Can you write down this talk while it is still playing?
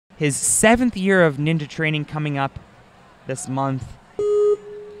his 7th year of ninja training coming up this month.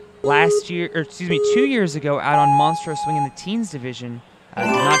 Last year, or excuse me, 2 years ago, out on Monstro Swing in the teens division. Did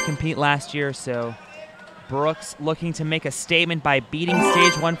not compete last year, so Brooks looking to make a statement by beating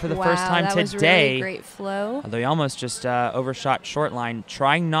stage 1 for the first time that today. Was really great flow. Although he almost just overshot short line,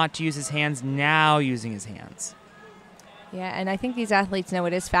 trying not to use his hands, now using his hands. Yeah, and I think these athletes know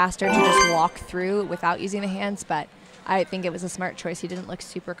it is faster to just walk through without using the hands, but I think it was a smart choice. He didn't look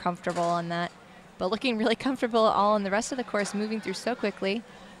super comfortable on that, but looking really comfortable all on the rest of the course, moving through so quickly.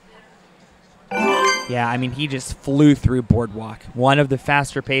 Yeah, I mean, he just flew through Boardwalk. One of the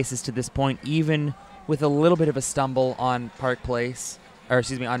faster paces to this point, even with a little bit of a stumble on Park Place, or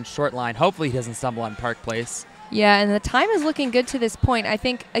excuse me, on short line. Hopefully he doesn't stumble on Park Place. Yeah, and the time is looking good to this point. I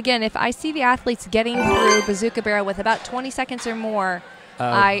think, again, if I see the athletes getting through Bazooka Barrel with about 20 seconds or more,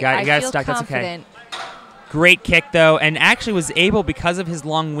 I feel stuck. confident. That's okay. Great kick, though, and actually was able, because of his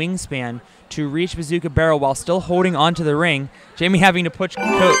long wingspan, to reach Bazooka Barrel while still holding onto the ring. Jamie having to push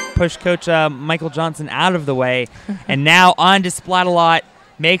Coach Michael Johnson out of the way. And now on to Splat-A-Lot.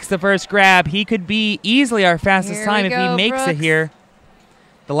 Makes the first grab. He could be easily our fastest time if he makes it here.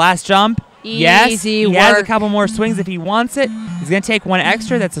 The last jump. Yes, he has a couple more swings if he wants it. He's going to take one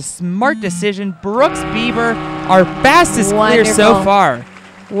extra. That's a smart decision. Brooks Beber, our fastest clear so far.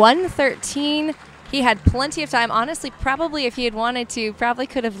 1:13. He had plenty of time. Honestly, probably if he had wanted to, probably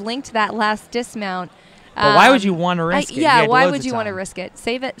could have linked that last dismount. But why would you want to risk it? Yeah, why would you want to risk it?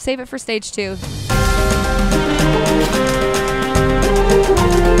 Save it for stage 2.